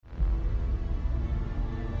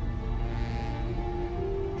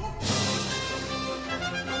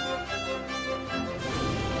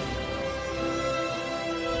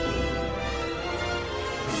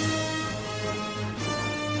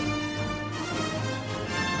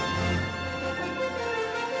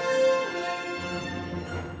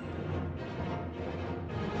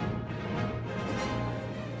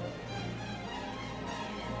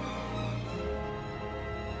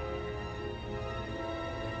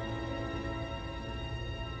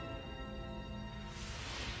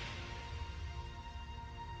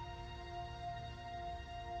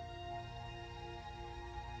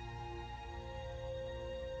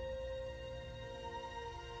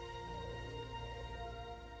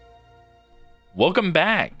Welcome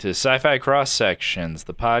back to Sci-Fi Cross Sections,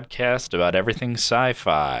 the podcast about everything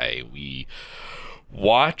sci-fi. We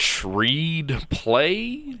watch, read,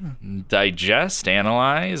 play, digest,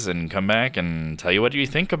 analyze, and come back and tell you what you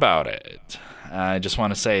think about it. I just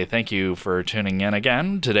want to say thank you for tuning in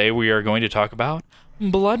again. Today we are going to talk about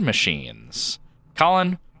blood machines.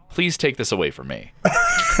 Colin, please take this away from me.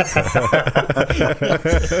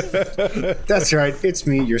 That's right. It's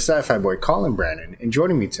me, your sci-fi boy, Colin Brannon. And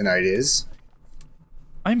joining me tonight is...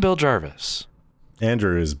 I'm Bill Jarvis.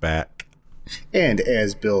 Andrew is back. And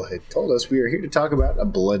as Bill had told us, we are here to talk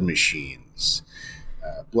about Blood Machines.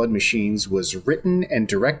 Blood Machines was written and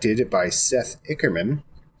directed by Seth Ickerman.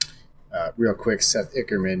 Real quick, Seth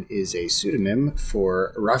Ickerman is a pseudonym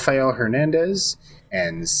for Rafael Hernandez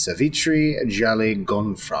and Savitri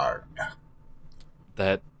Jalli-Gonfard.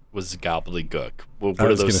 That was gobbledygook. What I are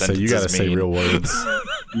was going those to say, you sentences got to say mean? real words.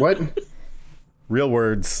 What? Real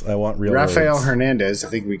words. I want real Rafael words. Hernandez, I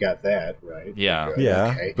think we got that, right? Yeah. Good. Yeah,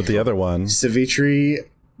 Okay. but the other one. Savitri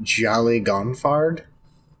Jalli-Gonfard.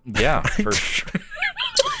 Yeah, for sure.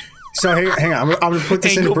 So hang on, I'm gonna put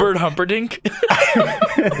this into Engelbert Humperdinck.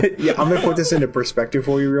 yeah, I'm gonna put this into perspective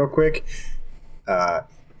for you real quick.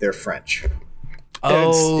 They're French.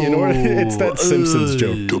 It's that Simpsons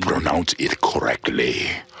joke. To pronounce it correctly,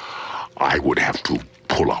 I would have to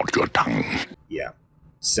pull out your tongue. Yeah.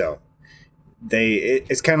 So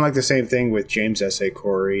it's kind of like the same thing with James S.A.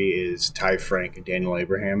 Corey is Ty Frank and Daniel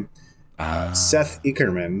Abraham. Seth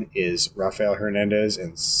Ickerman is Rafael Hernandez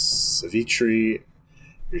and Savitri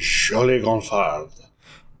Jalli-Gonfard.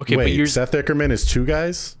 Okay, but Wait, you're Seth Ickerman is two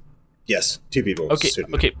guys? Yes, two people. okay.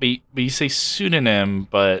 Pseudonym. Okay, but you say pseudonym,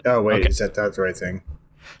 but Oh wait, okay. is that the right thing?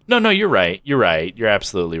 No, you're right. You're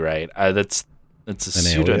absolutely right. That's a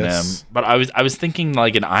pseudonym. alias? But I was thinking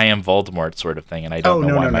like an I am Voldemort sort of thing, and I don't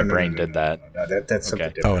know why my brain did that. No, that's something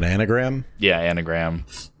Okay. Oh, different. an anagram? Yeah, anagram,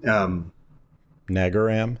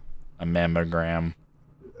 Nagaram? a mammogram.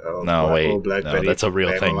 Oh, No, wait, Black no, Betty, that's a real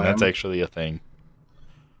thing. Bam-a-lam. That's actually a thing.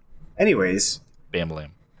 Anyways, Bambalam.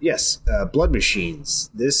 yes, Blood Machines.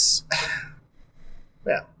 This,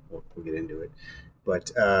 well, we'll get into it. But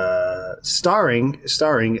starring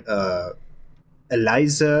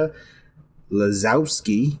Eliza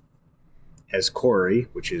Lazowski as Corey,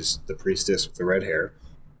 which is the priestess with the red hair.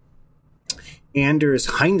 Anders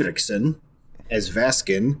Heinrichsen as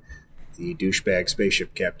Vaskin, the douchebag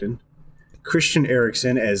spaceship captain. Christian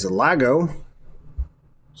Eriksen as Lago,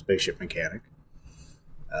 spaceship mechanic.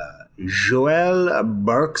 Joel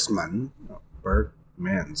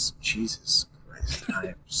Berkmans, Jesus Christ, I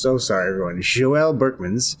am so sorry, everyone. Joel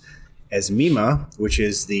Berkmans as Mima, which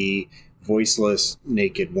is the voiceless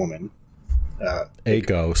naked woman, A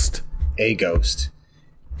ghost. a ghost,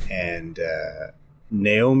 and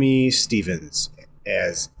Naomi Stevens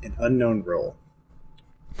as an unknown role.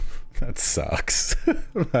 That sucks.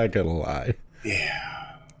 I'm not going to lie. Yeah.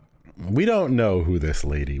 We don't know who this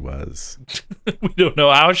lady was. We don't know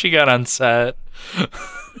how she got on set.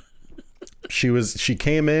 She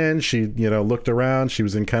came in, she, looked around, she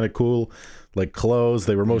was in kind of cool like clothes.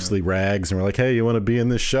 They were mostly rags, and we're like, "Hey, you want to be in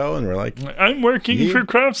this show?" And we're like, I'm working Yeah. for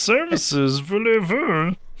craft services.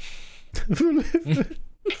 Voulez-vous?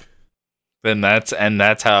 Then that's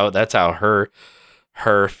how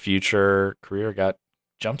her future career got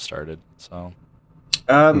jump started. So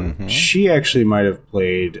She actually might have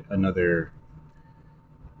played one of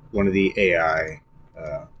the AI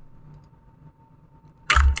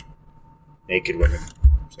naked women.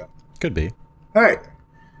 So, could be. all right.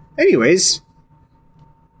 Anyways,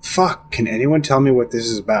 fuck. Can anyone tell me what this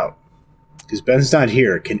is about? Because Ben's not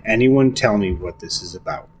here. Can anyone tell me what this is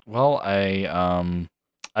about? well,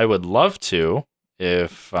 I would love to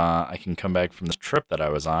if I can come back from this trip that I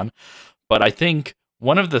was on, but I think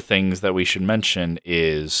one of the things that we should mention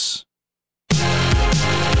is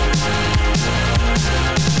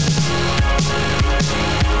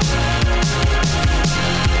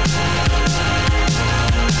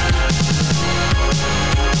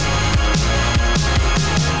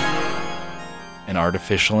an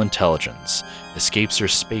artificial intelligence escapes her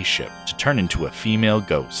spaceship to turn into a female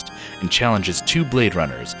ghost and challenges two Blade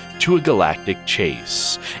Runners to a galactic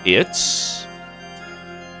chase. It's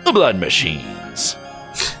the Blood Machines.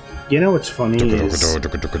 You know what's funny is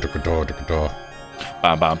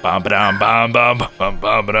Bum, bum, bum, ba-dum, bum, bum, bum,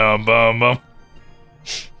 bum, ba-dum, bum, bum.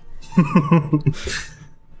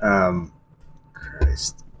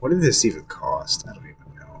 Christ, what did this even cost? I don't even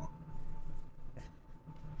know.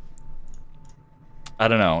 I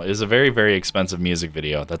don't know. It was a very, very expensive music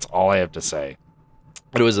video. That's all I have to say.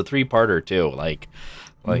 But it was a 3-parter too. Like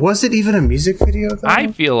Like, was it even a music video, though?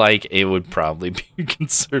 I feel like it would probably be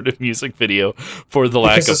considered a music video for the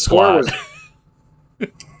lack Because of plot.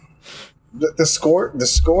 The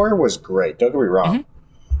score was great. Don't get me wrong.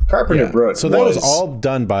 Carpenter Brut. So that was all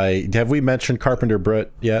done by. Have we mentioned Carpenter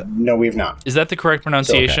Brut yet? No, we have not. Is that the correct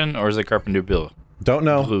pronunciation, or is it Carpenter Bill? Don't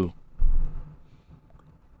know. Blue.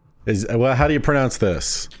 Well, how do you pronounce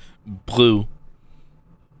this? Blue.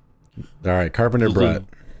 All right, Carpenter Blue. Brut.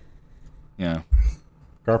 Yeah.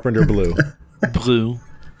 Carpenter Blue. Blue.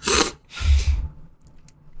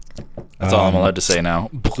 That's all I'm allowed to say now.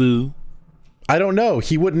 Blue. I don't know.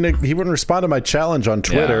 He wouldn't respond to my challenge on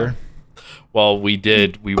Twitter. Yeah. Well, we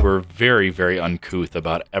did. We were very, very uncouth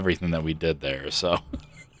about everything that we did there. So.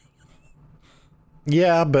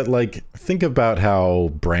 Yeah, but like, think about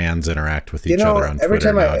how brands interact with each other on Twitter every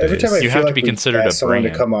time I You feel have to like be we considered ask a someone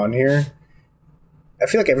brand. to come on here. I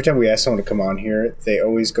feel like every time we ask someone to come on here, they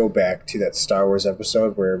always go back to that Star Wars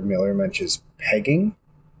episode where Miller mentions pegging.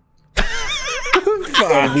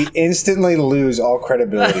 And we instantly lose all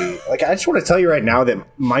credibility. Like, I just want to tell you right now that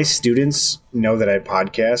my students know that I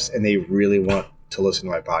podcast, and they really want to listen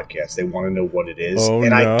to my podcast. They want to know what it is. Oh, and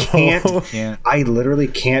no. I can't. I literally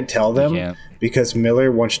can't tell them can't. because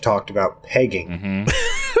Miller once talked about pegging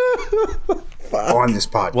on this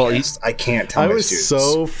podcast. Well, I can't tell I my was students.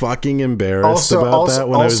 so fucking embarrassed about that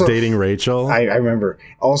when I was dating Rachel. I remember.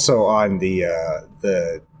 Also on the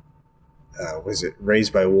was it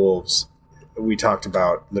Raised by Wolves? We talked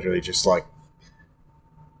about literally just like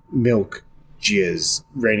milk jizz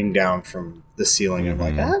raining down from the ceiling. And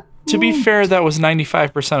I'm like, To be fair, that was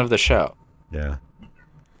 95% of the show. Yeah.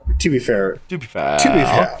 to be fair,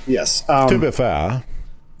 yes. To be fair.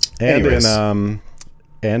 And anyways.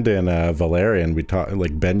 in Valerian, we talked,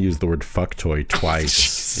 like, Ben used the word fucktoy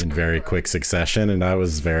twice in very quick succession, and I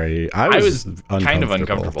was kind of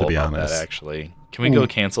uncomfortable to be about honest. that, actually. Can we go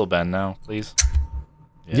cancel Ben now, please?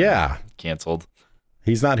 Yeah. Canceled.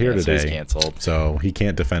 He's not here Yeah, so he's today, canceled. so he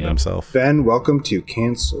can't defend himself. Ben, welcome to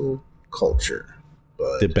cancel culture.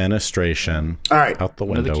 The Benestration All right. out the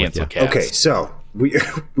Another window with cancel you. cast. Okay, so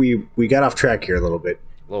we got off track here a little bit.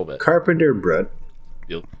 A little bit. Carpenter Brut.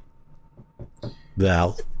 Yep.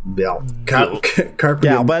 Well. Bill. Carpenter.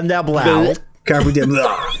 Carpenter.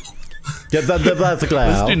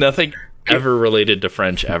 Let's do nothing ever related to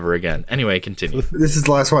French ever again. Anyway, continue. This is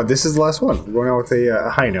the last one. We're going out with a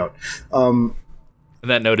high note. And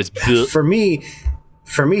that note is For me,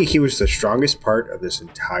 he was the strongest part of this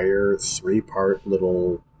entire 3-part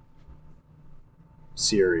little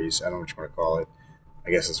series. I don't know what you want to call it.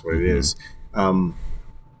 I guess that's what it is.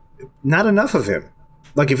 Not enough of him.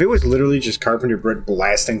 Like, if it was literally just Carpenter Brut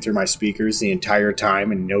blasting through my speakers the entire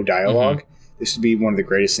time and no dialogue, this would be one of the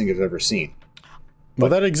greatest things I've ever seen. Well,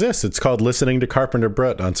 that exists. It's called listening to Carpenter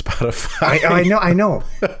Brut on Spotify. I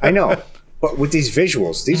know. But with these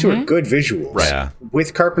visuals, these were good visuals. Right. Yeah.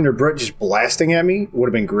 With Carpenter Brut just blasting at me would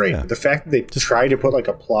have been great. Yeah. The fact that they tried to put like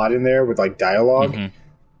a plot in there with like dialogue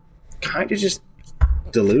kind of just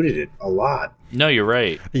diluted it a lot. No, you're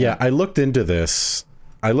right. Yeah, I looked into this.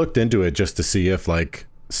 I looked into it just to see if like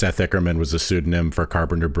Seth Ickerman was a pseudonym for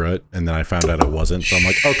Carpenter Brut, and then I found out it wasn't. So I'm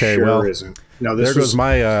like, okay, Sure well, isn't. No, there goes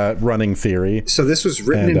my running theory. So this was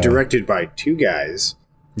written and directed by 2 guys.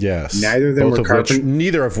 Yes, Neither of them were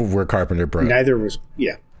neither of them were Carpenter Brut. Neither was,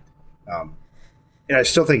 yeah. And I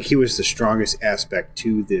still think he was the strongest aspect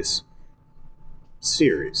to this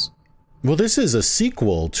series. Well, this is a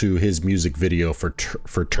sequel to his music video for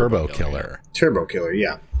Turbo Killer, Turbo Killer,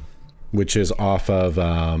 yeah. which is off of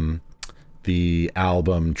the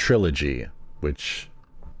album Trilogy, which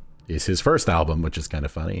is his first album, which is kind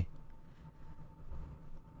of funny.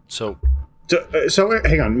 So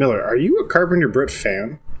hang on, Miller, are you a Carpenter Brut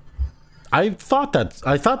fan? I thought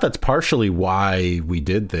that's partially why we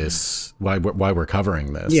did this, why we're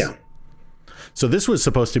covering this. Yeah. So this was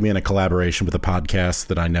supposed to be in a collaboration with a podcast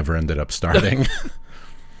that I never ended up starting. I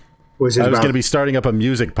was going to be starting up a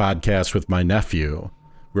music podcast with my nephew.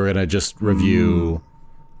 We're going to just review,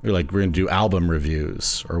 we're going to do album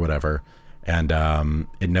reviews or whatever. And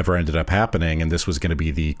it never ended up happening. And this was going to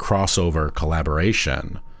be the crossover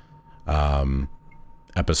collaboration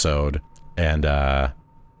episode. And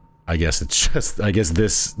I guess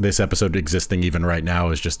this episode existing even right now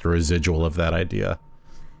is just a residual of that idea.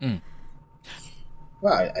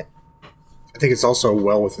 Well, I think it's also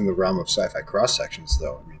well within the realm of sci-fi cross sections,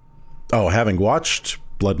 though. Having watched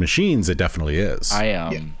Blood Machines, it definitely is.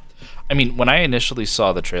 I mean, when I initially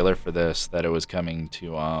saw the trailer for this, that it was coming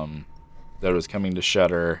to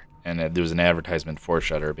Shudder, and there was an advertisement for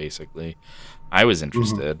Shudder, basically, I was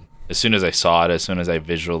interested. As soon as I saw it, as soon as I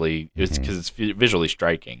visually, because it's visually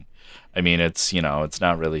striking. I mean, it's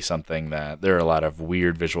not really something that there are a lot of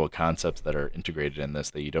weird visual concepts that are integrated in this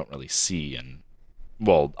that you don't really see in,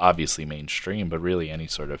 well, obviously mainstream, but really any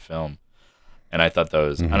sort of film. And I thought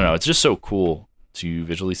those, I don't know, it's just so cool to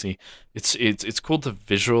visually see. It's cool to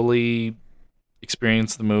visually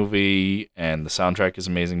experience the movie, and the soundtrack is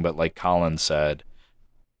amazing. But like Colin said,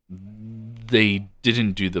 they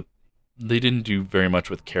didn't do very much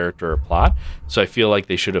with character or plot. So I feel like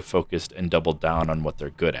they should have focused and doubled down on what they're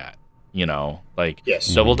good at.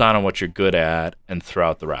 Double down on what you're good at and throw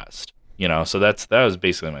out the rest. So that was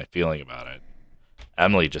basically my feeling about it.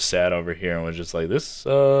 Emily just sat over here and was just like, this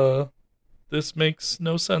makes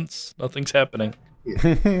no sense. Nothing's happening.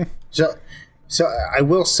 So I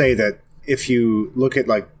will say that if you look at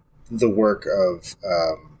like the work of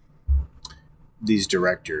these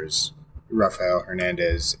directors, Rafael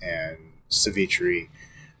Hernandez and Savitri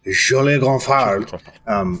Jolie Gonfard,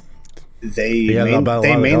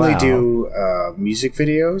 they mainly do music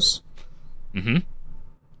videos. Mm-hmm.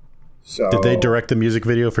 So did they direct the music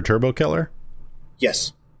video for Turbo Killer?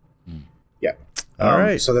 Yes. Yeah. All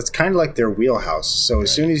right. So that's kind of like their wheelhouse. So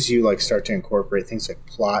as soon as you like start to incorporate things like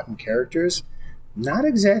plot and characters, not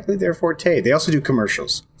exactly their forte. They also do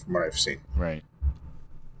commercials, from what I've seen. Right.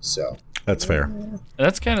 So that's fair. And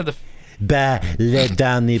that's kind of the. Let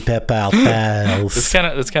down the pepper. That's kind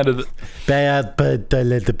of the. That's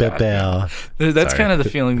kind of the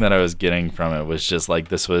feeling that I was getting from it. Was just like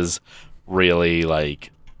this was really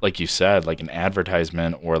like you said, like an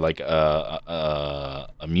advertisement or like a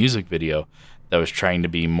music video that was trying to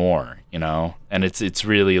be more, And it's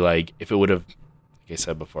really like if it would have, like I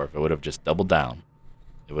said before, if it would have just doubled down,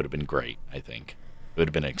 it would have been great. I think it would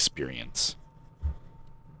have been an experience.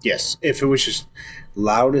 Yes, if it was just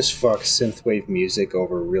loud as fuck synthwave music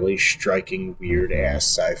over really striking, weird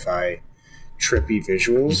ass sci-fi, trippy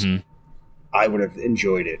visuals, I would have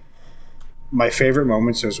enjoyed it. My favorite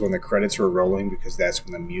moments was when the credits were rolling because that's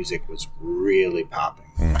when the music was really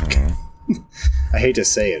popping. I hate to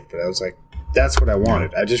say it, but I was like, that's what I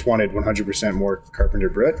wanted. I just wanted 100% more Carpenter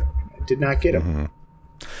Brut. I did not get him.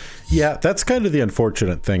 Yeah, that's kind of the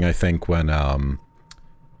unfortunate thing, I think, when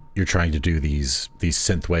you're trying to do these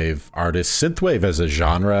synthwave artists. Synthwave as a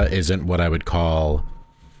genre isn't what I would call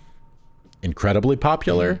incredibly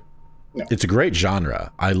popular. No. It's a great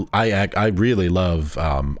genre. I really love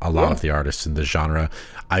a lot of the artists in this genre.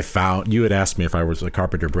 I found, you had asked me if I was a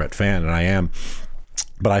Carpenter Brut fan, and I am,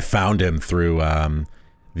 but I found him through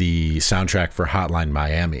the soundtrack for Hotline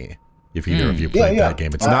Miami. If either of you played that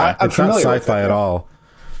game, it's not sci-fi at all.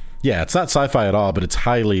 Yeah, it's not sci-fi at all, but it's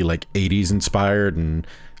highly like 80s inspired, and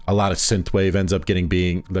a lot of synthwave ends up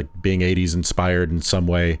being 80s inspired in some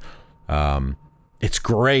way. It's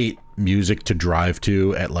great music to drive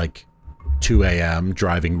to at like 2 a.m.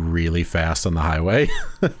 driving really fast on the highway.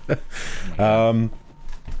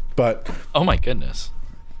 But oh my goodness,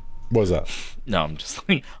 what was that? No, I'm just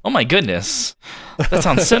like, oh my goodness, that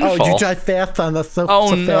sounds sinful. Oh, you drive fast on the fast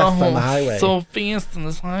on the highway. So fast on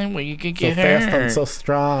this highway, you could get so hurt. Fast and so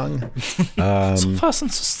strong. So fast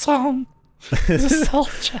and so strong. It's a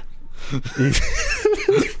soldier.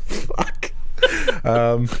 Fuck.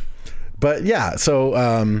 But yeah, so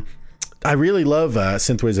I really love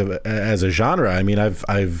synthwave as a genre. I mean,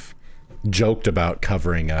 I've joked about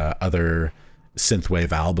covering other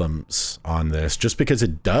synthwave albums on this just because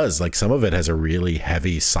it does, like, some of it has a really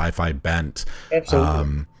heavy sci-fi bent.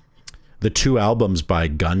 Absolutely. The 2 albums by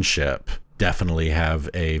Gunship definitely have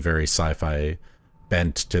a very sci-fi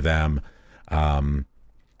bent to them.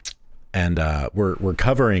 And we're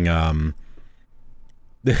covering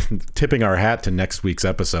tipping our hat to next week's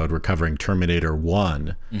episode. We're covering Terminator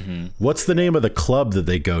 1. What's the name of the club that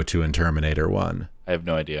they go to in Terminator 1? I have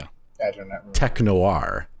no idea. I don't know. Tech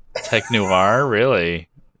Noir. Tech Noir, really?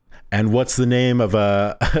 And what's the name of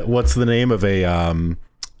a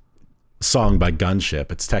song by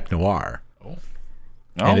Gunship? It's Tech Noir. Oh,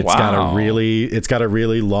 and it's got a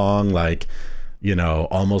really long, like,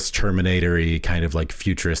 almost Terminator-y kind of like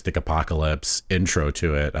futuristic apocalypse intro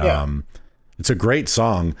to it. It's a great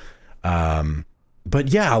song. But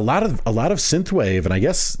yeah, a lot of synthwave, and I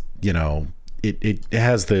guess, it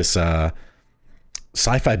has this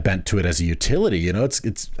sci-fi bent to it as a utility. It's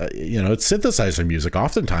synthesizer music.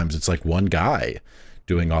 Oftentimes it's like one guy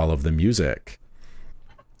doing all of the music.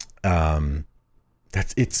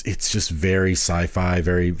 It's just very sci-fi,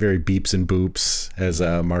 very, very beeps and boops, as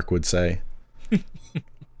Mark would say.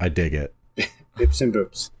 I dig it. Bips and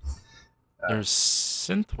boops. There's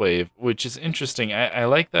synthwave, which is interesting. I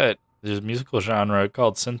like that there's a musical genre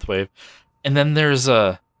called synthwave, and then there's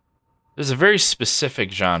a very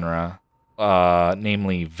specific genre,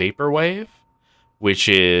 namely vaporwave, which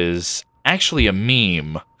is actually a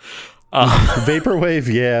meme. Vaporwave,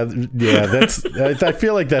 yeah. That's. I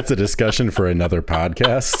feel like that's a discussion for another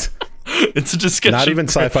podcast. It's a discussion. Not even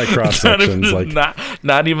sci-fi cross sections.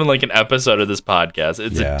 Not even like an episode of this podcast.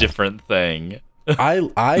 It's a different thing.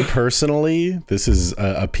 I personally, this is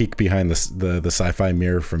a peek behind the sci-fi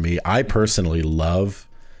mirror for me. I personally love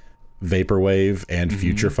vaporwave and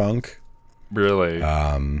future funk. Really?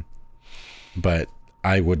 But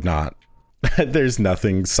I would not. There's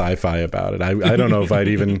nothing sci-fi about it. I don't know if I'd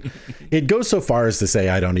even. It goes so far as to say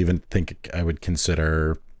I don't even think I would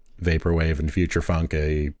consider vaporwave and future funk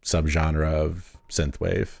a subgenre of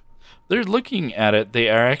synthwave. They're looking at it. They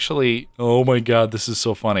are actually. Oh my god, this is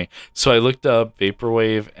so funny. So I looked up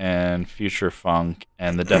vaporwave and future funk,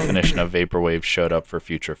 and the definition of vaporwave showed up for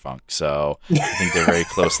future funk. So I think they're very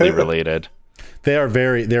closely related.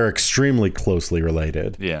 They're extremely closely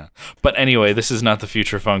related. Yeah. But anyway, this is not the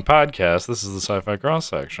Future Funk podcast. This is the Sci-Fi Cross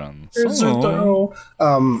Section. All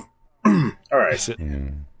right.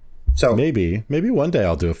 So maybe one day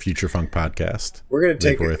I'll do a Future Funk podcast. We're going to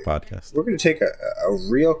take podcast. We're going to take a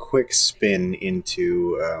real quick spin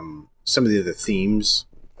into some of the other themes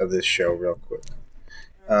of this show real quick.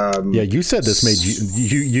 You said this made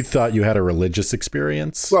you thought you had a religious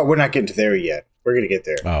experience. Well, we're not getting to there yet. We're going to get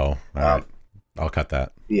there. Oh, all right. I'll cut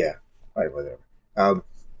that. Yeah. All right, whatever.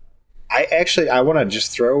 I want to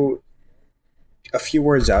just throw a few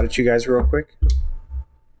words out at you guys real quick.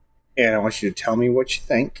 And I want you to tell me what you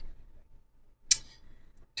think.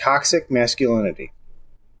 Toxic masculinity.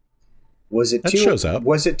 Was it shows up.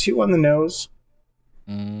 Was it too on the nose?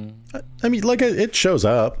 I mean, like it shows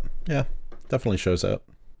up. Yeah, definitely shows up.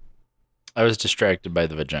 I was distracted by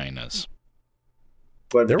the vaginas.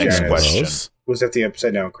 What there Next was question. Was that the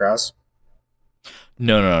upside down cross?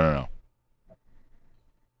 No.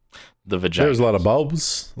 The vaginas. There was a lot of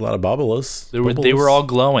bulbs, a lot of bubbles. They were all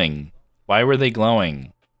glowing. Why were they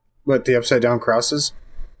glowing? What, the upside down crosses?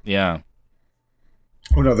 Yeah.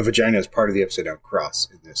 Oh no, the vagina is part of the upside down cross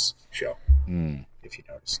in this show. If you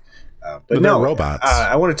notice. But no, they're robots.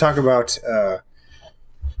 I want to talk about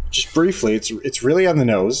just briefly. It's really on the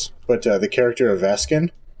nose, but the character of Veskin.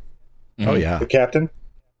 Oh yeah, the captain.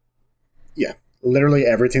 Yeah, literally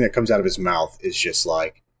everything that comes out of his mouth is just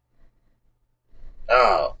like,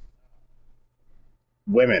 oh,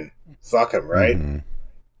 women, fuck him, right? Mm-hmm.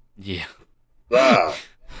 Yeah. Wow.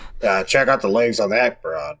 Check out the legs on that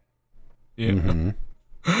broad. Yeah. Mm-hmm.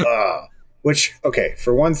 Which, okay,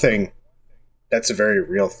 for one thing, that's a very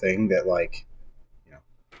real thing that, like,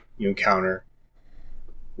 you encounter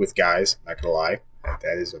with guys. I'm not gonna lie,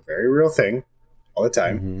 that is a very real thing all the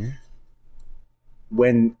time. Mm-hmm.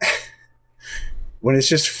 When it's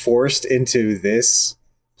just forced into this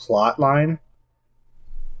plot line,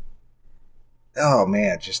 oh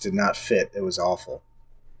man, it just did not fit. It was awful.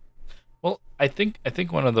 Well, I think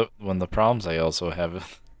one of the problems I also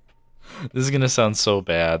have. This is gonna sound so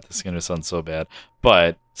bad.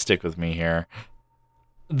 But stick with me here.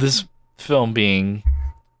 This film being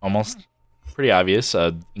almost pretty obvious,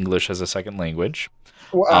 English as a second language.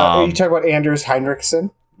 Well, are you talking about Anders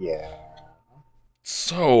Heinrichsen? Yeah.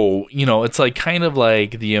 So, it's like kind of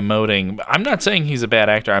like the emoting. I'm not saying he's a bad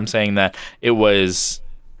actor. I'm saying that it was.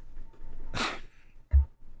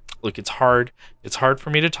 Look, it's hard. It's hard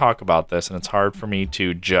for me to talk about this, and it's hard for me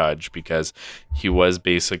to judge because he was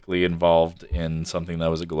basically involved in something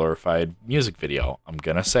that was a glorified music video. I'm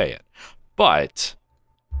gonna say it, but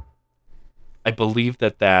I believe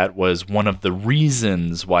that was one of the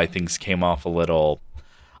reasons why things came off a little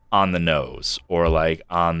on the nose, or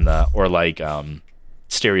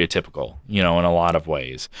stereotypical. In a lot of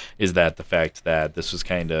ways, is that the fact that this was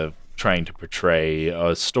kind of trying to portray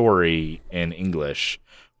a story in English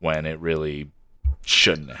when it really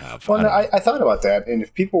shouldn't have. Well, I thought about that, and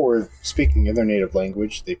if people were speaking in their native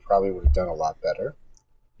language, they probably would have done a lot better.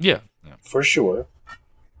 Yeah. For sure.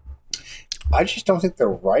 I just don't think the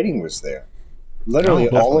writing was there. Literally,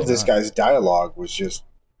 all of this guy's dialogue was just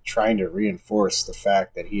trying to reinforce the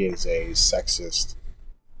fact that he is a sexist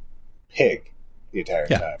pig the entire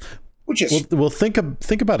time. Which is well, think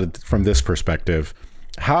about it from this perspective.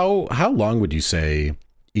 How long would you say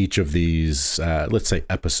each of these let's say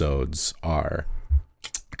episodes are?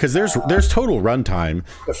 Because there's total runtime.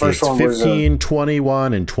 The first one 15,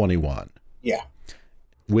 21, and 21. Yeah.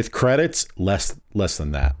 With credits, less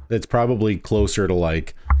than that. It's probably closer to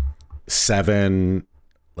like 7,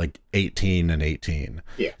 like 18 and 18.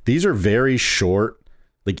 Yeah. These are very short.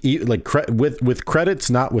 With credits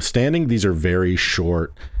notwithstanding, these are very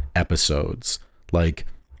short episodes. Like,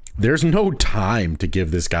 there's no time to give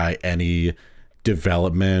this guy any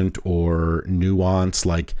development or nuance.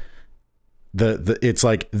 Like, it's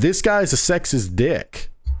like, this guy's a sexist dick.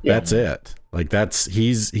 Yeah. That's it. Like,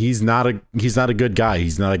 he's not a good guy.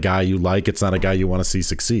 He's not a guy you like. It's not a guy you want to see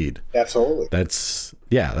succeed. Absolutely. That's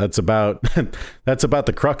about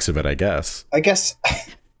the crux of it, I guess. I guess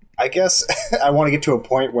I want to get to a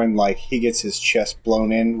point when, like, he gets his chest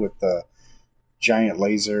blown in with the giant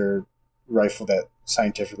laser rifle that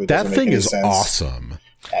scientifically doesn't make any sense. That thing is awesome.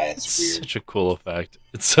 It's weird. Such a cool effect.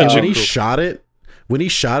 It's such when he shot it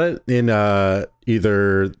in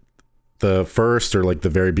either the first or like the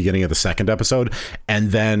very beginning of the second episode,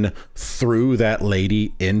 and then threw that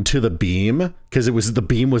lady into the beam, because the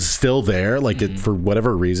beam was still there, like it, for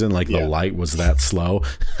whatever reason, like the light was that slow.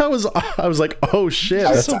 I was like, oh shit,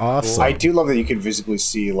 that's awesome. Cool. I do love that you can visibly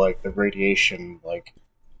see like the radiation like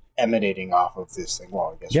emanating off of this thing.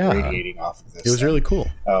 Well, I guess radiating off of this. It was really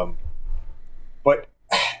cool. But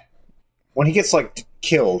when he gets like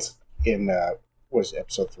killed in was it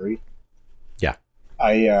episode 3? Yeah.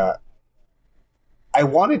 I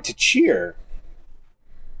wanted to cheer,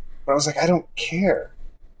 but I was like, I don't care.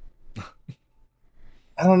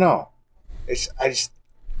 I don't know.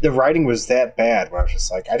 The writing was that bad where I was just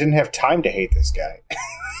like, I didn't have time to hate this guy.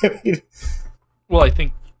 Well,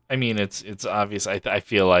 it's obvious. I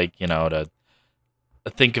feel like, to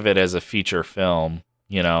think of it as a feature film,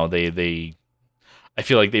 I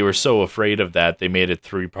feel like they were so afraid of that, they made it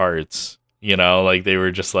 3 parts, like they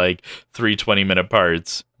were just like 3 20-minute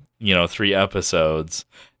parts. 3 episodes,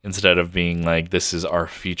 instead of being like, this is our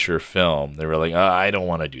feature film. They were like, I don't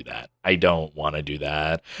want to do that.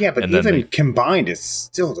 Yeah, but even combined, it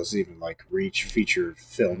still doesn't even like reach feature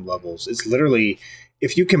film levels. It's literally,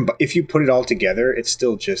 if you put it all together, it's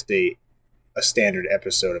still just a standard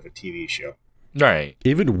episode of a TV show. Right.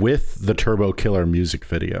 Even with the Turbo Killer music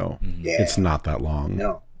video, it's not that long.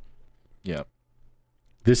 No. Yeah.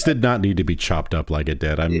 This did not need to be chopped up like it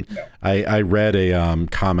did. I read a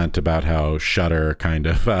comment about how Shudder kind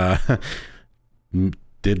of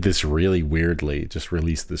did this really weirdly, just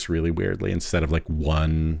released this really weirdly. Instead of like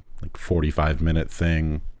one 45-minute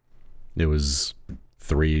thing, it was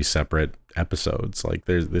 3 separate episodes. Like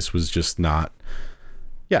this was just not.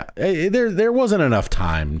 Yeah, there wasn't enough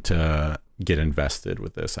time to get invested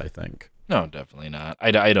with this, I think. No, definitely not.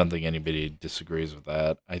 I don't think anybody disagrees with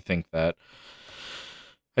that. I think that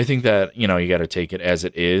you got to take it as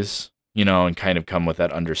it is, and kind of come with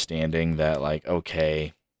that understanding that, like,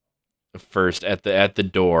 okay, first at the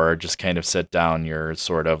door, just kind of set down your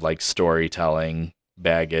sort of like storytelling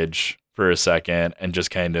baggage for a second and just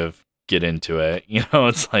kind of get into it.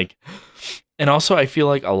 It's like, and also I feel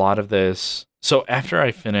like a lot of this. So after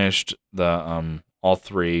I finished the all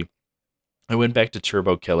 3, I went back to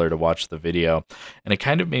Turbo Killer to watch the video, and it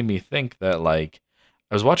kind of made me think that, like,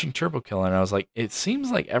 I was watching Turbo Killer and I was like, it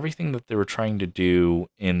seems like everything that they were trying to do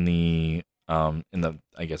in the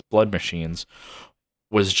I guess Blood Machines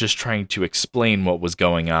was just trying to explain what was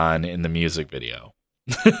going on in the music video.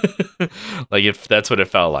 Like, if that's what it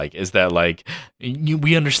felt like, is that like,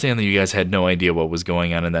 we understand that you guys had no idea what was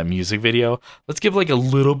going on in that music video. Let's give like a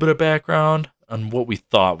little bit of background on what we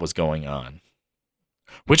thought was going on.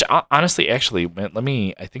 Which honestly, actually,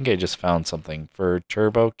 I think I just found something for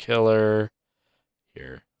Turbo Killer.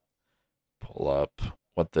 Here, pull up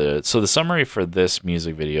the summary for this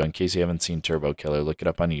music video, in case you haven't seen Turbo Killer, look it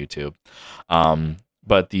up on YouTube.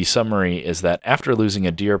 But the summary is that after losing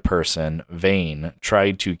a dear person, Vane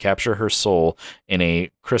tried to capture her soul in a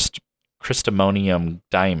crystamonium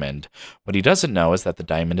diamond. What he doesn't know is that the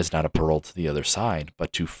diamond is not a parole to the other side,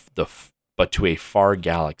 but to a far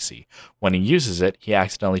galaxy. When he uses it, he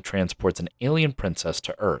accidentally transports an alien princess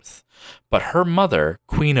to Earth. But her mother,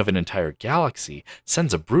 queen of an entire galaxy,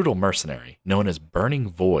 sends a brutal mercenary known as Burning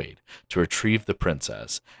Void to retrieve the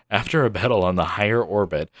princess. After a battle on the higher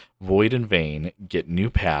orbit, Void and Vane get new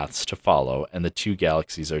paths to follow, and the 2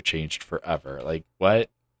 galaxies are changed forever. Like, what?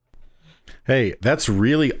 Hey, that's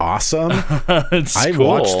really awesome. I cool.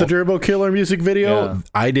 watched the Turbo Killer music video. Yeah.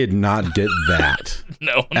 I did not get that.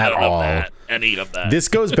 No, at all. Any of that. This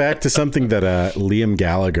goes back to something that Liam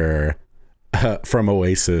Gallagher from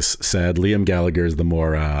Oasis said. Liam Gallagher is the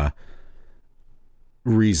more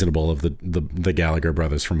reasonable of the Gallagher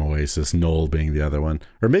brothers from Oasis, Noel being the other one.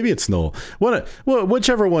 Or maybe it's Noel.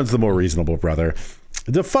 Whichever one's the more reasonable brother.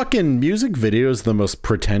 The fucking music video is the most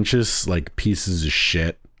pretentious, like, pieces of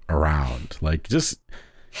shit around. Like, just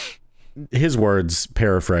his words,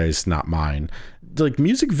 paraphrased, not mine. like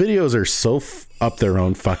music videos are so up their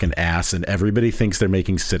own fucking ass, and everybody thinks they're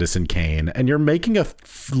making Citizen Kane, and you're making a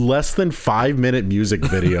less than 5-minute music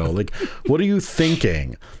video. Like, what are you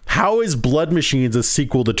thinking? How is Blood Machines a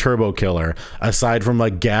sequel to Turbo Killer, aside from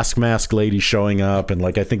like Gas Mask Lady showing up, and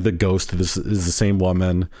like I think the ghost is the same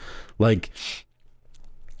woman? Like,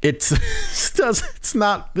 it's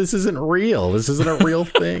not. This isn't real. This isn't a real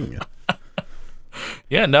thing.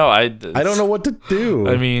 Yeah, no, I don't know what to do.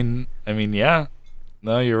 I mean, yeah.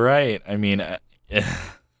 No, you're right. I mean,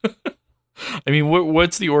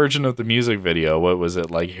 what's the origin of the music video? What was it,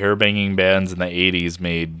 like hair-banging bands in the 80s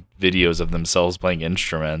made videos of themselves playing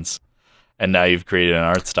instruments, and now you've created an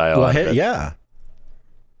art style? Well, yeah.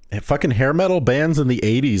 Fucking hair metal bands in the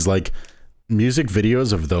 80s, like music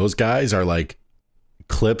videos of those guys are like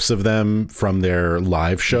clips of them from their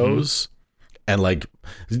live shows. And like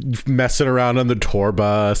messing around on the tour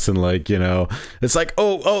bus, and like, you know, it's like,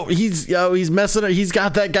 he's messing. He's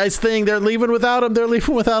got that guy's thing. They're leaving without him. They're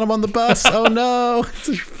leaving without him on the bus. Oh no!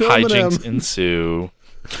 Hijinks ensue.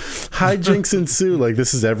 Hijinks ensue. Like,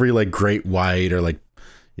 this is every like Great White or like,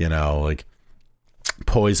 you know, like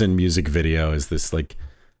Poison music video. Is this like,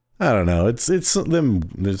 I don't know. It's them.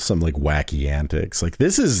 There's some like wacky antics. Like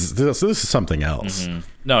this is something else. Mm-hmm.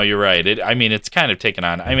 No, you're right. It's kind of taken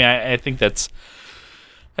on. I mean, I think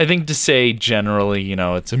to say generally, you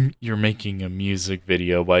know, you're making a music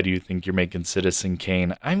video. Why do you think you're making Citizen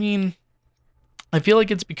Kane? I mean, I feel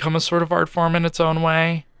like it's become a sort of art form in its own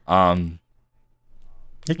way.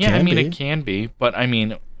 It can be, but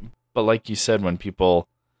like you said, when people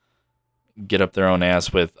get up their own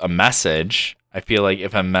ass with a message, I feel like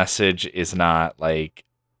if a message is not like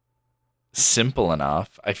simple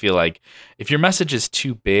enough, I feel like if your message is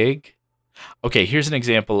too big, okay, here's an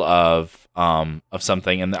example of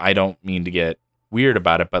something, and I don't mean to get weird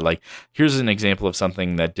about it, but like, here's an example of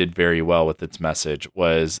something that did very well with its message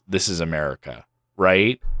was This Is America,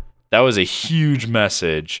 right? That was a huge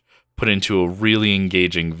message put into a really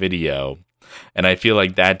engaging video, and I feel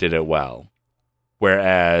like that did it well.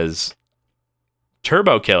 Whereas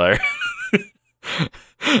Turbo Killer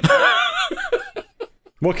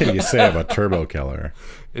what can you say about Turbo Killer?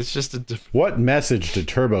 It's just what message did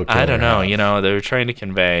Turbo Killer I don't know. have? You know, they were trying to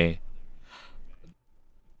convey.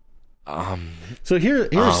 So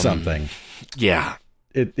here's something. Yeah,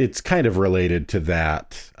 it's kind of related to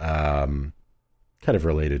that.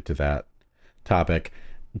 Topic.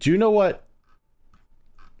 Do you know what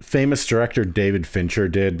famous director David Fincher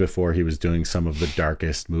did before he was doing some of the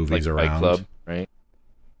darkest movies like around? Fight Club, right?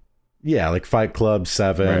 Yeah, like Fight Club,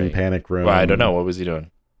 Seven, right. Panic Room. Well, I don't know. What was he doing?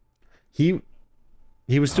 He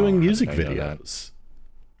was doing music videos.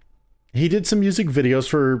 He did some music videos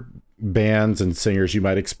for bands and singers you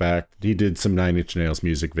might expect. He did some Nine Inch Nails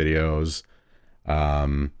music videos.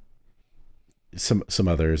 Some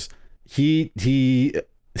others. He did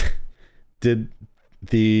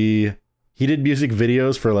music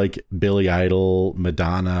videos for like Billy Idol,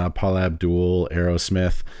 Madonna, Paula Abdul,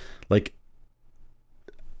 Aerosmith. Like,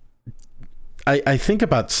 I think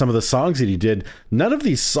about some of the songs that he did. None of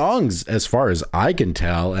these songs, as far as I can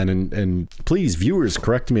tell, and please, viewers,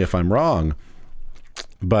 correct me if I'm wrong,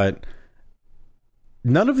 but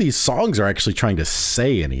none of these songs are actually trying to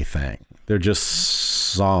say anything. They're just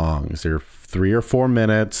songs. They're 3 or 4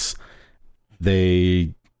 minutes.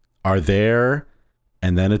 They are there,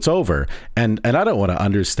 and then it's over. And I don't want to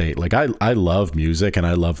understate. Like, I love music, and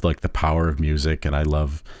I love like the power of music, and I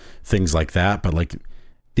love things like that. But like,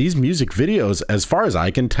 these music videos, as far as I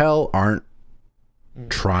can tell, aren't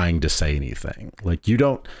trying to say anything. Like, you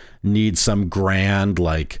don't need some grand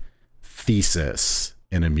like thesis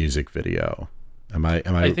in a music video. Am I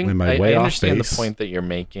way off understand base? The point that you're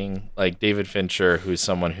making. Like David Fincher, who's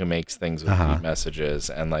someone who makes things with deep messages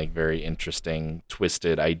and like very interesting,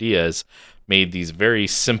 twisted ideas, made these very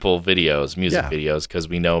simple videos, music videos, because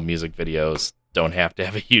we know music videos don't have to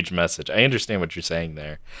have a huge message. I understand what you're saying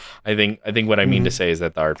there. I think what I mean to say is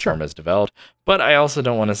that the art form has developed, but I also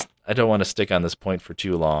don't want to stick on this point for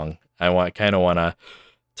too long. I kind of want to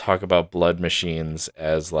talk about Blood Machines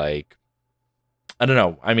as like, I don't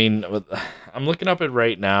know. I mean, I'm looking up it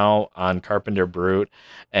right now on Carpenter Brute,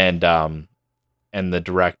 and the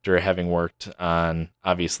director having worked on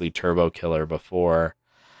obviously Turbo Killer before,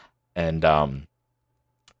 and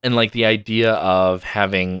like the idea of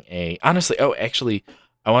having actually,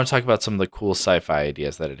 I want to talk about some of the cool sci-fi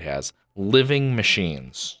ideas that it has. Living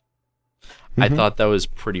machines. I thought that was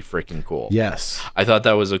pretty freaking cool. Yes. I thought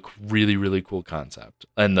that was a really, really cool concept.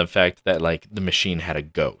 And the fact that like the machine had a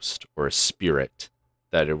ghost or a spirit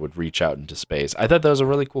that it would reach out into space. I thought that was a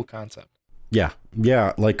really cool concept. Yeah,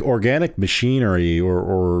 like organic machinery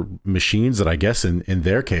or machines that I guess in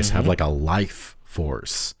their case have like a life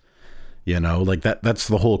force. Like that's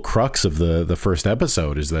the whole crux of the first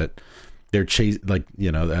episode, is that they're Vaskin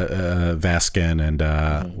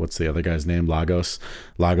and what's the other guy's name?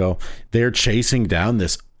 Lago. They're chasing down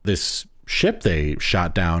this ship they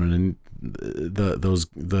shot down, and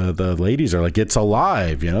the ladies are like, it's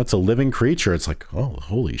alive, it's a living creature. It's like, oh,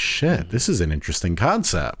 holy shit, this is an interesting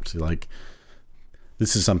concept. Like,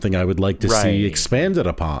 this is something I would like to see expanded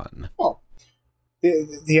upon. Well,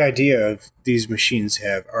 the idea of these machines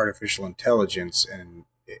have artificial intelligence, and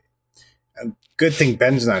a good thing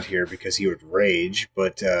Ben's not here because he would rage,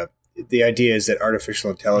 but the idea is that artificial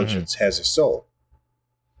intelligence has a soul.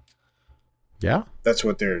 Yeah. That's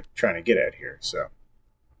what they're trying to get at here, so.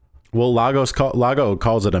 Well, Lago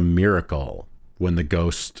calls it a miracle when the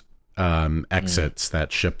ghost exits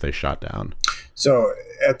that ship they shot down. So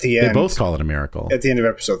at the end, they both call it a miracle. At the end of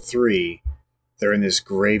episode 3, they're in this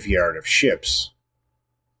graveyard of ships,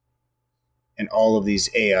 and all of these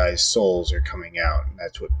AI souls are coming out, and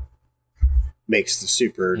that's what makes the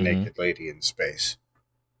super naked lady in space.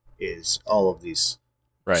 Is all of these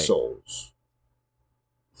souls.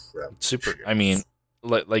 Super. I mean,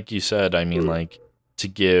 like you said. I mean, like to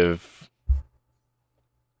give.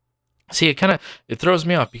 See, it throws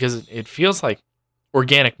me off because it feels like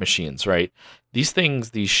organic machines, right? These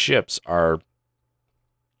ships are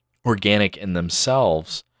organic in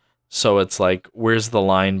themselves. So it's like, where's the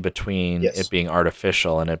line between it being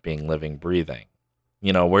artificial and it being living, breathing?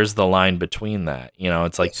 Where's the line between that?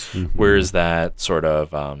 It's like, where's that sort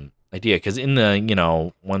of idea? Because in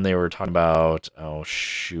the, when they were talking about, oh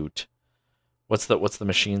shoot, what's the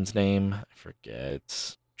machine's name? I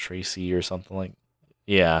forget. Tracy or something like.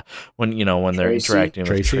 Yeah, when they're interacting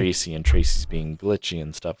with Tracy and Tracy's being glitchy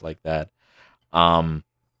and stuff like that,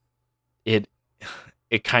 it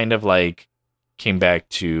kind of like came back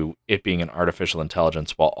to it being an artificial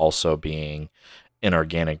intelligence while also being an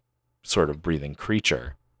organic sort of breathing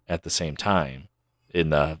creature at the same time, in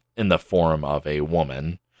the form of a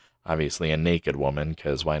woman, obviously a naked woman,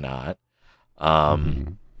 because why not? But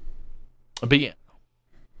yeah,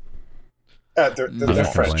 they're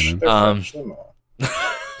French. They're French.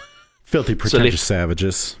 Filthy, pretentious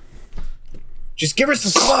savages. Just give her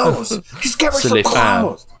some clothes. Just give her some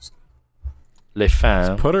clothes. Les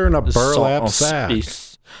femmes. Put her in a burlap sack.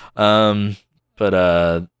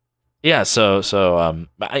 Yeah. So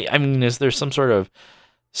I mean, is there some sort of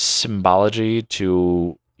symbology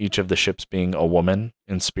to each of the ships being a woman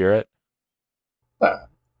in spirit?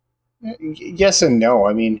 Yes and no.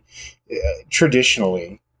 I mean,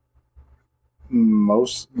 traditionally,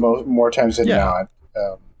 more times than not,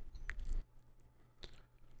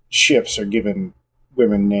 ships are given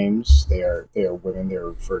women names. They are women. They're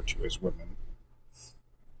referred to as women.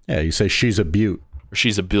 Yeah, you say she's a beaut. Or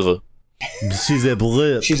she's a bleu. She's a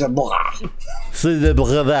bleu. She's a blah. C'est de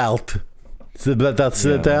brevalt. C'est de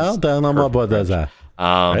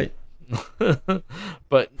right?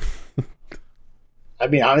 But I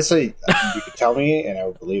mean, honestly, you could tell me and I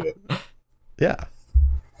would believe it. Yeah.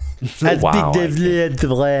 Wow.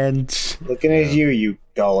 Looking at you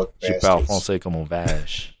Gallic bastards. Je parle français comme un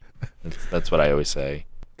vache. That's what I always say.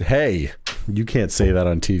 Hey, you can't say that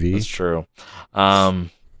on TV. That's true.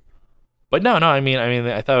 But no. I mean,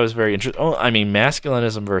 I thought it was very interesting. Oh, I mean,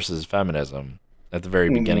 masculinism versus feminism at the very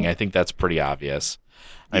beginning. I think that's pretty obvious.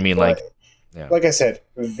 I mean, like I said,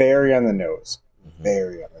 very on the nose.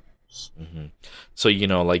 Very on the nose. So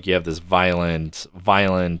like you have this violent,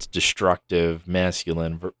 destructive,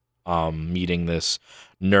 masculine meeting this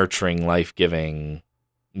nurturing, life-giving,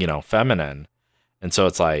 feminine. And so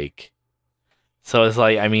it's like,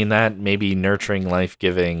 I mean, that maybe nurturing,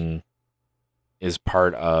 life-giving is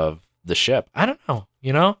part of the ship. I don't know,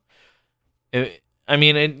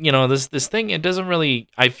 this thing, it doesn't really,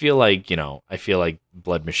 I feel like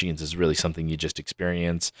Blood Machines is really something you just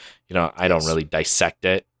experience. I don't really dissect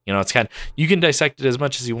it. It's kind of, you can dissect it as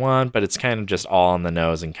much as you want, but it's kind of just all on the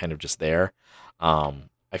nose and kind of just there.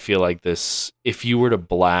 I feel like this, if you were to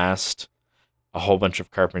blast a whole bunch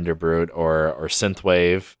of Carpenter Brut or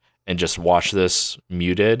Synthwave and just watch this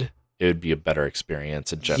muted, it would be a better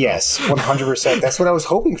experience in general. Yes, 100%. That's what I was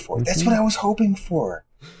hoping for.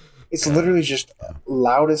 It's literally just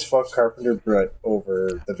loud as fuck Carpenter Brut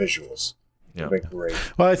over the visuals. Yeah. Great.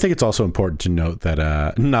 Well, I think it's also important to note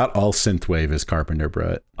that not all Synthwave is Carpenter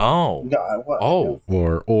Brut. Oh. No,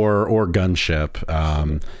 or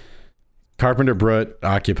Gunship. Carpenter Brut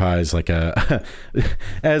occupies like a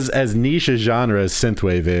as niche a genre as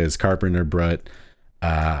Synthwave is. Carpenter Brut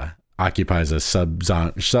occupies a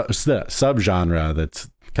subgenre that's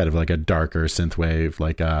kind of like a darker synthwave.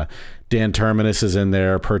 Like Dan Terminus is in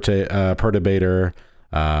there, Perturbator,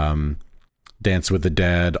 Dance with the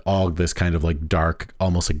Dead, all this kind of like dark,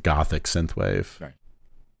 almost a gothic synthwave. Right.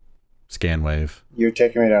 Scanwave. You're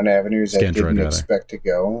taking me down avenues I didn't expect to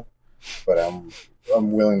go, but I'm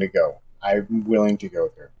willing to go. I'm willing to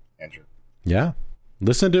go there, Andrew. Yeah.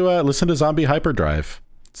 Listen to Zombie Hyperdrive.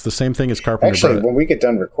 It's the same thing as Carpenter Actually, Brett. when we get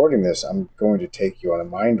done recording this, I'm going to take you on a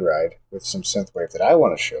mind ride with some synthwave that I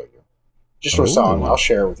want to show you. Just for a song. I'll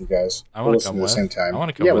share it with you guys. We'll listen at the same time.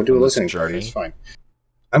 We'll do a listening party. It's fine.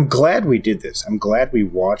 I'm glad we did this. I'm glad we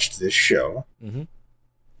watched this show. Mm-hmm.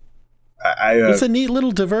 It's a neat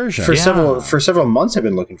little diversion. For several months, I've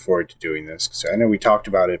been looking forward to doing this. So I know we talked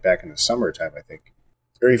about it back in the summertime, I think.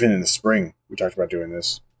 Or even in the spring, we talked about doing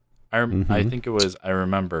this. I think it was, I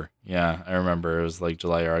remember. Yeah, I remember. It was like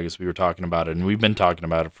July or August. We were talking about it, and we've been talking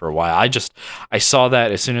about it for a while. I saw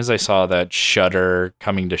that, as soon as I saw that Shudder,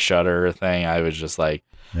 coming to Shudder thing, I was just like,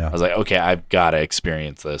 I was like, okay, I've got to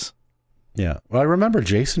experience this. Yeah. Well, I remember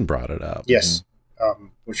Jason brought it up. Yes.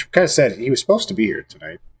 Which kind of said he was supposed to be here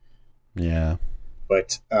tonight. Yeah.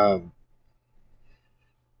 But I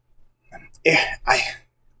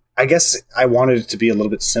guess I wanted it to be a little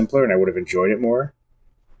bit simpler, and I would have enjoyed it more.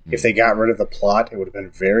 If they got rid of the plot, it would have been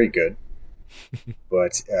very good.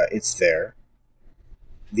 But it's there.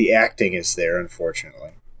 The acting is there,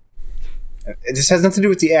 unfortunately. It just has nothing to do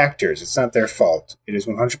with the actors. It's not their fault. It is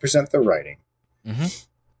 100% the writing. Mm-hmm.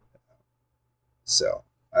 So.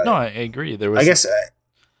 No, I agree. There was. I guess.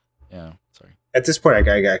 Yeah. Sorry. At this point, I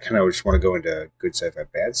kind of just want to go into good sci-fi,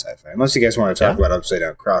 bad sci-fi. Unless you guys want to talk about upside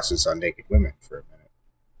down crosses on naked women for a minute.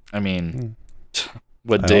 I mean,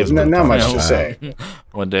 what day? Not much to say.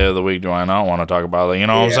 What day of the week do I not want to talk about it? You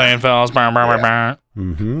know what I'm saying, fellas? But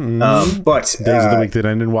days of the week that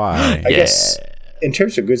end in Y. I guess in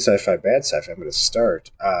terms of good sci-fi, bad sci-fi, I'm going to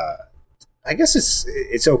start. I guess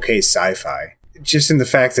it's okay sci-fi, just in the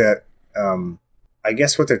fact that I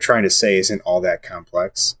guess what they're trying to say isn't all that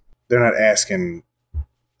complex. They're not asking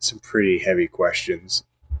some pretty heavy questions.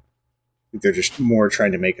 They're just more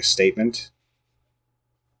trying to make a statement.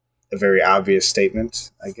 A very obvious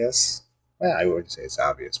statement, I guess. Well, I wouldn't say it's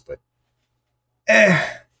obvious, but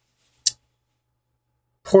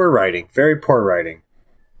poor writing, very poor writing.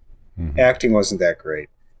 Mm-hmm. Acting wasn't that great.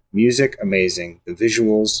 Music, amazing. The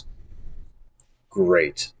visuals,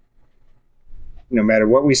 great. No matter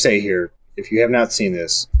what we say here, if you have not seen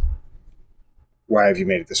this, why have you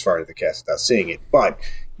made it this far into the cast without seeing it? But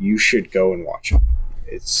you should go and watch it.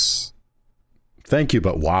 It's. Thank you,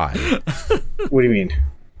 but why? What do you mean?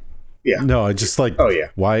 Yeah. No, I just like. Oh yeah.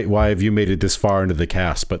 Why have you made it this far into the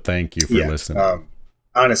cast? But thank you for listening.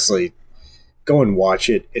 Honestly, go and watch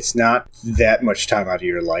it. It's not that much time out of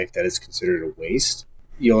your life that is considered a waste.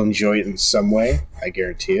 You'll enjoy it in some way. I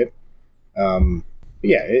guarantee it.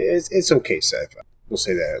 Yeah, it's okay sci-fi. We'll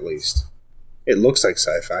say that at least. It looks like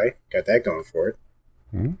sci-fi. Got that going for it.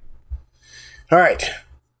 Mm-hmm. All right,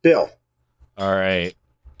 Bill. All right.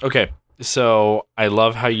 Okay. So I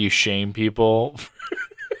love how you shame people.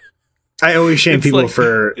 I always shame people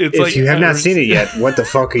for, if like you have not seen it yet, what the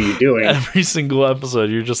fuck are you doing? Every single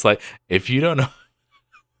episode, you're just like, if you don't know.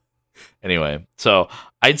 Anyway, so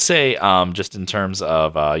I'd say just in terms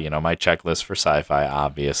of, my checklist for sci-fi,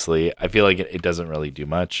 obviously, I feel like it doesn't really do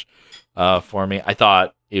much for me. I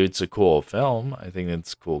thought it's a cool film. I think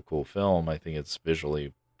it's a cool film. I think it's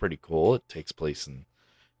visually pretty cool. It takes place in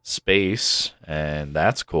space, and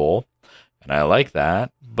that's cool. And I like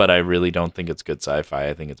that, but I really don't think it's good sci-fi.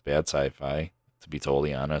 I think it's bad sci-fi, to be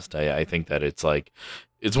totally honest. I think that it's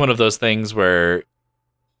one of those things where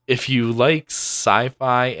if you like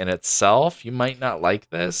sci-fi in itself, you might not like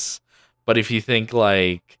this. But if you think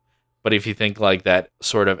like that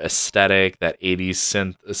sort of aesthetic, that 80s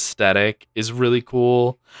synth aesthetic is really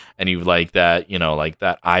cool, and you like that, like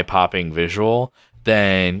that eye-popping visual,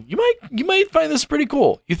 then you might find this pretty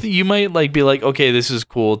cool. You might be like, okay, this is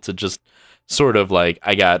cool to just sort of like,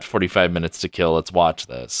 I got 45 minutes to kill, let's watch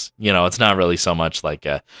this. It's not really so much like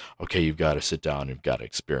okay, you've got to sit down, you've got to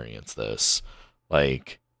experience this.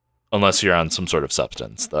 Like, unless you're on some sort of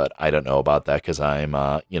substance that I don't know about that, because I'm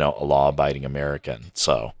a law-abiding American.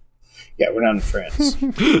 So yeah, we're not in France.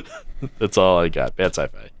 That's all I got. Bad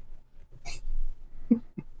sci-fi.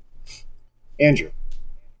 Andrew.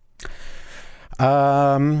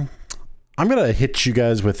 I'm gonna hit you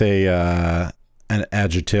guys with an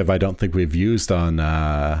adjective I don't think we've used on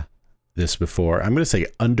this before. I'm gonna say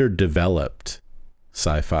underdeveloped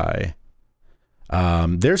sci-fi.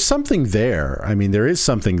 There's something there. I mean, there is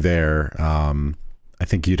something there. I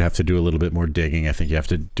think you'd have to do a little bit more digging. I think you have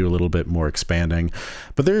to do a little bit more expanding.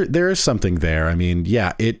 But there is something there. I mean,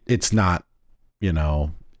 yeah, it's not,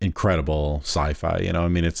 incredible sci-fi. I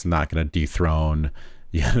mean, it's not going to dethrone,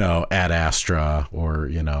 Ad Astra or,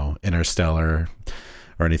 Interstellar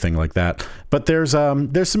or anything like that. But there's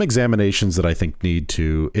some examinations that I think need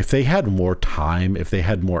to, if they had more time, if they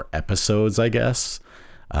had more episodes, I guess,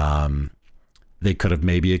 they could have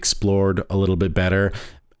maybe explored a little bit better.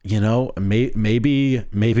 Maybe a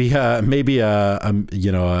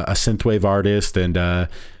synthwave artist and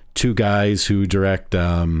two guys who direct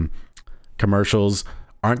commercials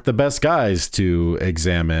aren't the best guys to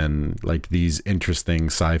examine like these interesting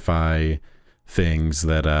sci-fi things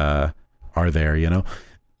that are there.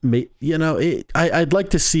 I'd like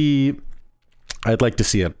to see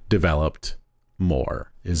it developed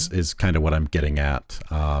more. Is kind of what I'm getting at.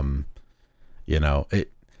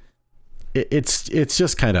 It's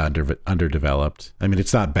just kind of underdeveloped. I mean,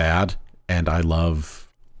 it's not bad, and I love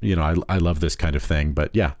I love this kind of thing,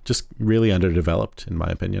 but yeah, just really underdeveloped in my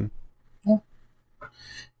opinion.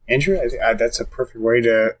 Andrew, that's a perfect way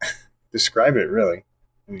to describe it, really.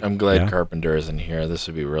 I'm glad Carpenter isn't here. This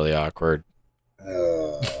would be really awkward.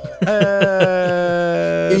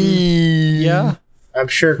 Yeah. I'm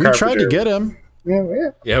sure we tried to get him.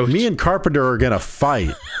 Yeah. Me and Carpenter are going to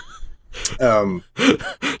fight. You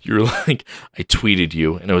were like, I tweeted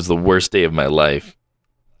you, and it was the worst day of my life.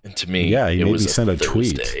 And to me, he made me send a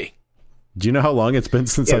Thursday. Tweet. Do you know how long it's been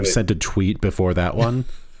since I've sent a tweet before that one?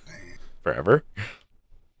 Forever?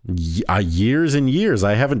 Years and years.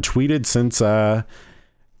 I haven't tweeted since I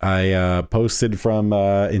posted from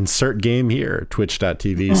insert game here,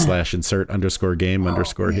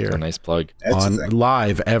 twitch.tv/insert_game_here. That's a nice plug. On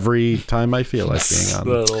live every time I feel like being on.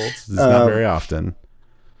 It's not very often.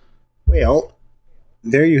 Well,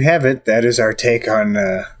 there you have it. That is our take on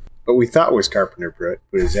what we thought was Carpenter Brut,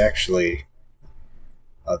 but is actually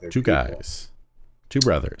other two people. Guys. Two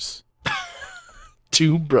brothers.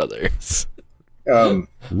 Two brothers.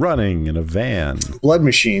 Running in a van. Blood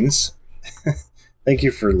Machines. Thank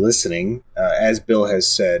you for listening. As Bill has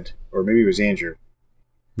said, or maybe it was Andrew.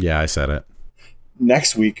 Yeah, I said it.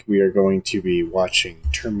 Next week, we are going to be watching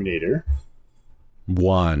Terminator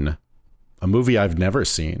 1, a movie I've never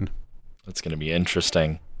seen. It's going to be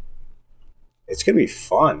interesting. It's going to be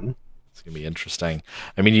fun. It's going to be interesting.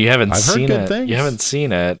 I mean, you haven't seen it. Things. You haven't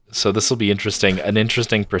seen it, so this will be interesting. An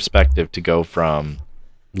interesting perspective to go from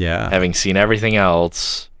having seen everything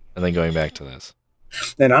else and then going back to this.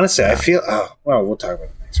 And honestly, I feel... we'll talk about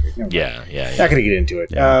it next week. Yeah. Not going to get into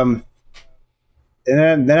it. Yeah. And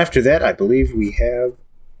then after that, I believe we have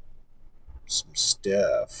some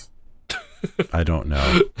stuff. I don't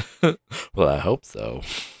know. Well, I hope so.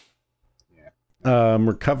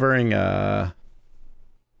 We're covering...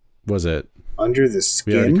 was it? Under the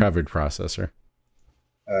Skin? We already covered Processor.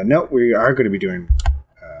 No, we are going to be doing...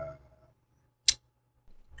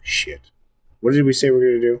 shit. What did we say we're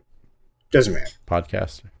going to do? Doesn't matter.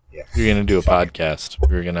 Podcast. Yeah. You're going to do a podcast.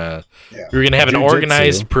 We're going to have an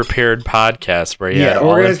organized, prepared podcast where you had all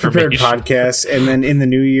organized, prepared information. podcast. And then in the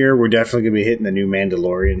new year, we're definitely going to be hitting the new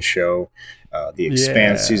Mandalorian show. The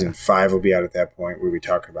Expanse Season 5 will be out at that point. We'll be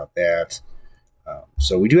talking about that.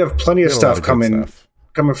 So we do have plenty of stuff coming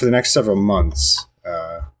for the next several months.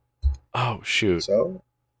 Oh, shoot. So?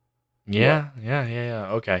 Yeah.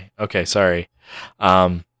 Okay, sorry.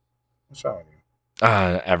 What's wrong with you?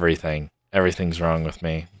 Everything. Everything's wrong with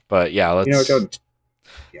me. But yeah, let's...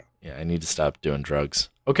 Yeah, I need to stop doing drugs.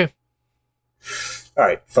 Okay. All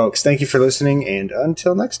right, folks. Thank you for listening, and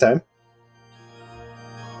until next time.